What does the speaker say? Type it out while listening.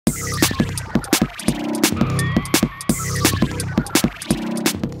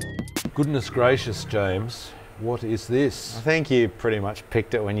Goodness gracious, James. What is this? I think you pretty much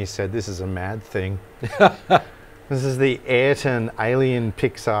picked it when you said this is a mad thing. This is the Ayrton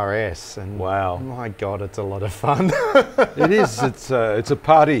AlienPix RS, and wow, my God, it's a lot of fun. It is. It's a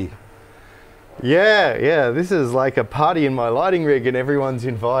party. Yeah. This is like a party in my lighting rig, and everyone's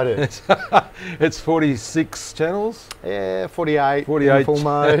invited. It's 46 channels. Yeah, 48. 48 in full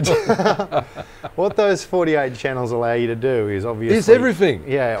mode. What those 48 channels allow you to do is obviously is everything.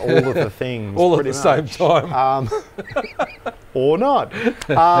 Yeah, all of the things. All at the same time. Or not.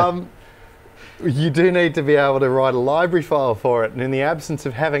 You do need to be able to write a library file for it, and in the absence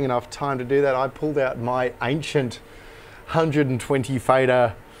of having enough time to do that, I pulled out my ancient 120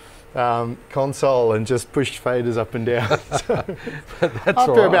 fader console and just pushed faders up and down. So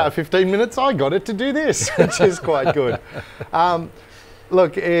after about 15 minutes, I got it to do this, which is quite good.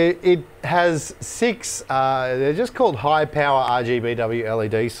 Look, it has 6, they're just called high power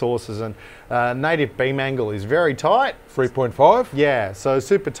RGBW LED sources, and native beam angle is very tight. 3.5? Yeah, so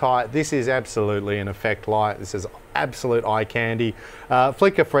super tight. This is absolutely an effect light. This is absolute eye candy.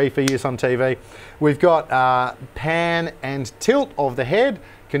 Flicker free for use on TV. We've got pan and tilt of the head,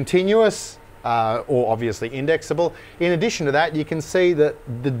 continuous or obviously indexable. In addition to that, you can see that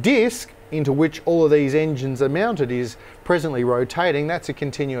the disc into which all of these engines are mounted is presently rotating. That's a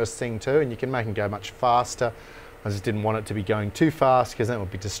continuous thing too, and you can make them go much faster. I just didn't want it to be going too fast because that would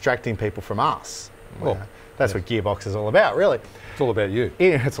be distracting people from us. Well, that's what Gearbox is all about, really. It's all about you.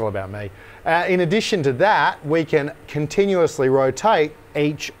 It's all about me. In addition to that, we can continuously rotate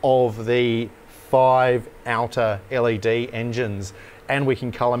each of the 5 outer LED engines, and we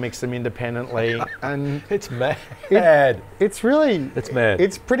can color mix them independently. And it's mad. It's really... It's mad.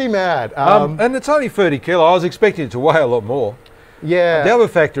 It's pretty mad. And it's only 30 kilo. I was expecting it to weigh a lot more. Yeah. The other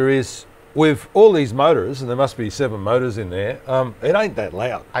factor is, with all these motors, and there must be 7 motors in there, it ain't that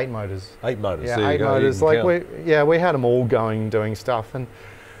loud. 8 motors. 8 motors. Yeah, there 8 motors. Like we had them all going, doing stuff. And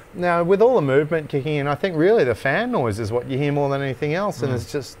now with all the movement kicking in, I think really the fan noise is what you hear more than anything else. And it's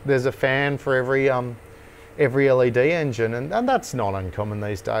just, there's a fan for every LED engine, and that's not uncommon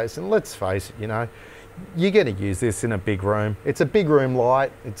these days. And let's face it, you know, you get to use this in a big room. It's a big room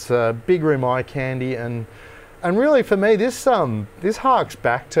light. It's a big room eye candy, and really for me, this harks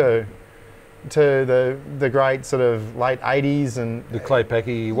back to the great sort of late 80s and the Clay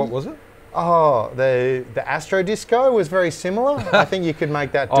Packy. What was it? Oh, the Astro Disco was very similar. I think you could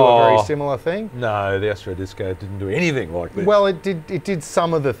make that do a very similar thing. No, the Astro Disco didn't do anything like this. Well, it did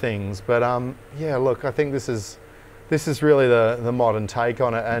some of the things, but yeah, look, I think this is really the modern take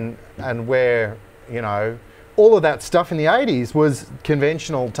on it, and where, you know, all of that stuff in the 80s was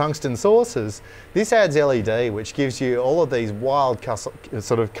conventional tungsten sources. This adds LED, which gives you all of these wild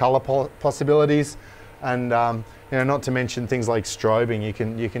sort of color possibilities, and you know, not to mention things like strobing.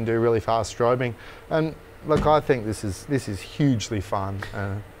 You can do really fast strobing, and look, I think this is hugely fun.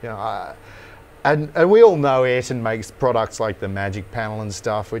 You know, and we all know Ayrton makes products like the Magic Panel and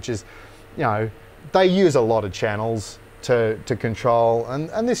stuff, which is, you know, they use a lot of channels to control,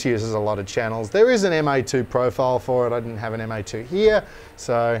 and this uses a lot of channels. There is an MA2 profile for it. I didn't have an MA2 here,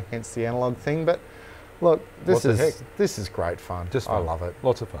 so hence the analog thing. But look, this is great fun. Just fun. I love it.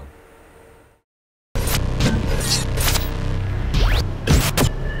 Lots of fun.